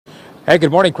Hey, good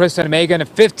morning, Chris and Megan.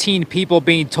 15 people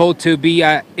being told to be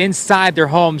inside their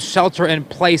homes, shelter in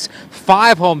place.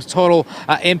 5 homes total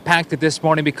impacted this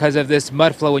morning because of this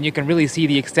mud flow. And you can really see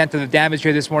the extent of the damage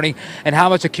here this morning and how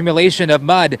much accumulation of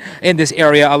mud in this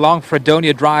area along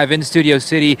Fredonia Drive in Studio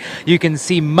City. You can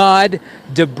see mud,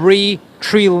 debris,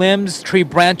 tree limbs, tree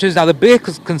branches. Now, the big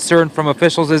concern from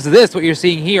officials is this, what you're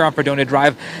seeing here on Fredonia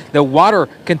Drive. The water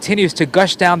continues to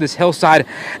gush down this hillside.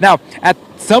 Now, at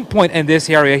some point in this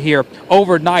area here,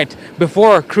 overnight,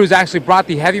 before crews actually brought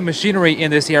the heavy machinery in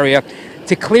this area,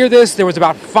 to clear this, there was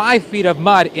about 5 feet of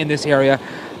mud in this area,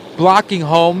 blocking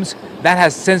homes. That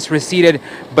has since receded,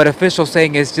 but officials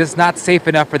saying it's just not safe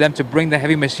enough for them to bring the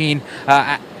heavy machine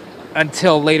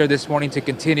until later this morning to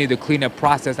continue the cleanup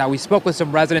process. Now, we spoke with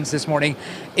some residents this morning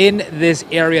in this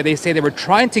area. They say they were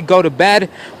trying to go to bed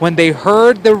when they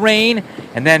heard the rain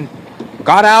and then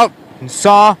got out and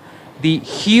saw the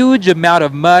huge amount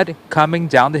of mud coming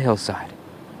down the hillside.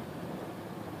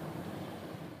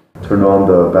 Turned on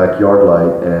the backyard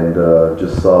light and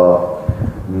just saw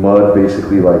mud,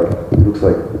 basically like, looks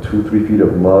like 2-3 feet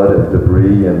of mud and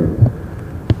debris and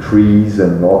trees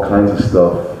and all kinds of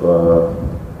stuff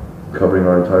covering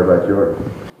our entire backyard.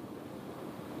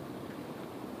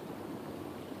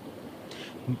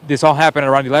 This all happened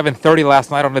around 11:30 last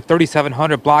night on the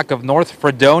 3700 block of North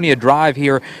Fredonia Drive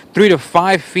here. 3 to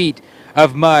 5 feet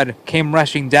of mud came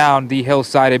rushing down the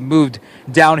hillside. It moved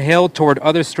downhill toward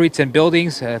other streets and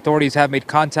buildings. Authorities have made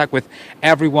contact with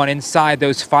everyone inside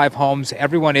those 5 homes.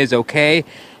 Everyone is okay.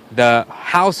 The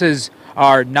houses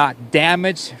are not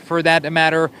damaged for that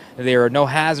matter. There are no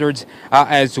hazards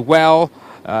as well.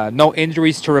 No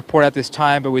injuries to report at this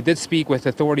time, but we did speak with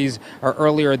authorities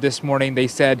earlier this morning. They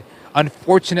said,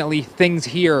 unfortunately, things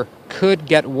here could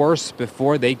get worse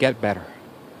before they get better.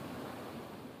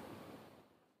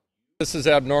 This is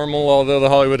abnormal, although the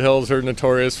Hollywood Hills are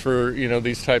notorious for,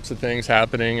 these types of things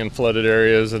happening in flooded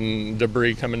areas and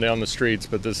debris coming down the streets,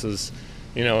 but this is,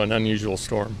 an unusual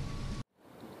storm.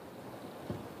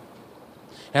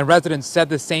 And residents said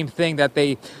the same thing, that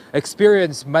they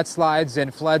experienced mudslides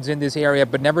and floods in this area,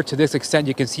 but never to this extent.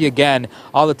 You can see again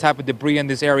all the type of debris in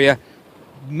this area.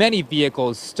 Many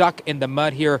vehicles stuck in the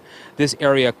mud here. This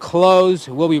area closed,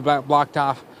 will be blocked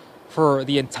off for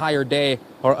the entire day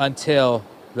or until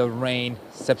the rain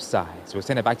subsides. We'll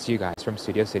send it back to you guys from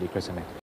Studio City. Chris and Megan.